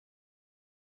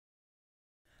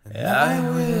I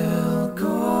will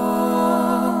go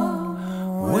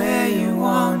where you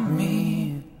want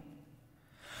me.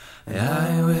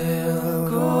 I will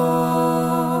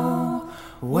go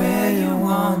where you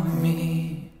want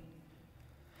me.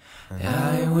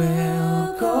 I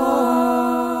will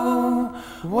go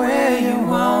where you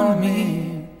want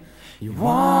me. You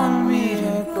want me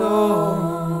to go.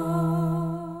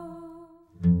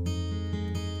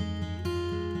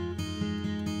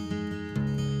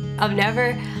 I've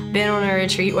never been on a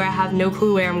retreat where I have no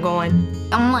clue where I'm going.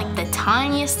 I'm like the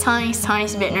tiniest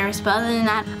bit nervous, but other than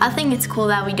that, I think it's cool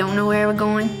that we don't know where we're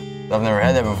going. I've never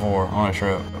had that before on a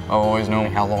trip. I've always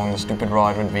known how long the stupid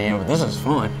ride would be, but this is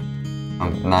fun.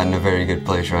 I'm not in a very good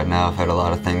place right now. I've had a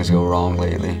lot of things go wrong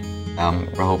lately.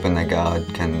 We're hoping that God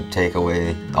can take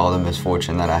away all the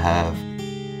misfortune that I have.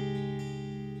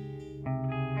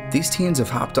 These teens have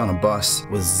hopped on a bus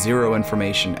with zero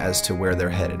information as to where they're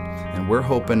headed, and we're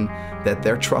hoping that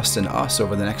their trust in us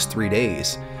over the next 3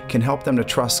 days can help them to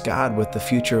trust God with the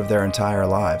future of their entire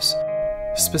lives,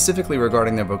 specifically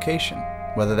regarding their vocation,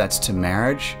 whether that's to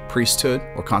marriage, priesthood,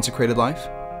 or consecrated life.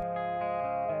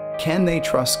 Can they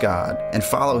trust God and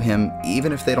follow Him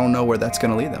even if they don't know where that's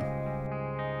going to lead them?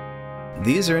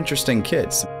 These are interesting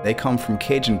kids. They come from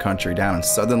Cajun country down in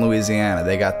southern Louisiana.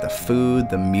 They got the food,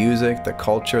 the music, the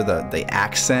culture, the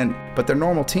accent, but they're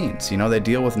normal teens. You know, they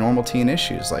deal with normal teen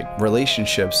issues like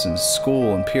relationships and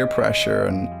school and peer pressure,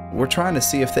 and we're trying to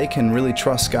see if they can really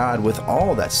trust God with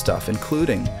all that stuff,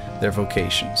 including their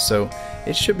vocation. So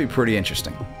it should be pretty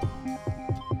interesting.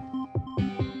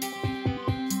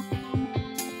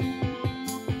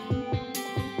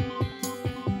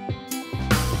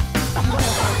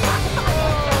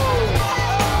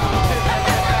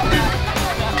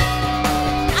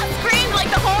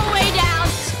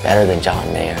 Better than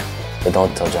John Mayer, but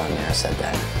don't tell John Mayer I said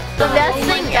that. The best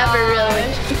thing ever, really.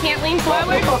 You can't lean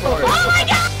forward. Oh my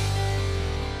God!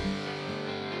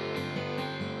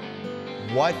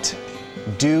 What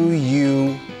do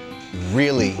you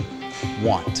really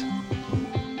want?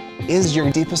 Is your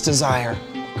deepest desire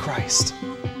Christ?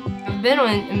 I've been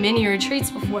on many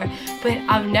retreats before, but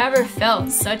I've never felt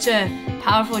such a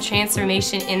powerful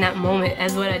transformation in that moment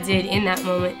as what I did in that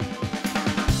moment.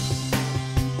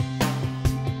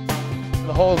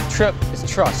 The whole trip is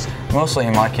trust. Mostly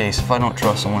in my case, if I don't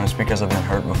trust someone, it's because I've been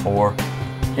hurt before.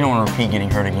 You don't want to repeat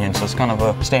getting hurt again, so it's kind of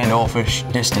a standoffish,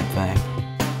 distant thing.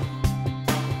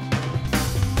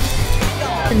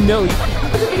 No.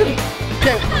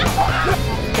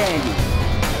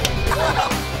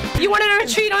 You wanted a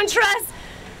retreat on trust?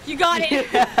 You got it.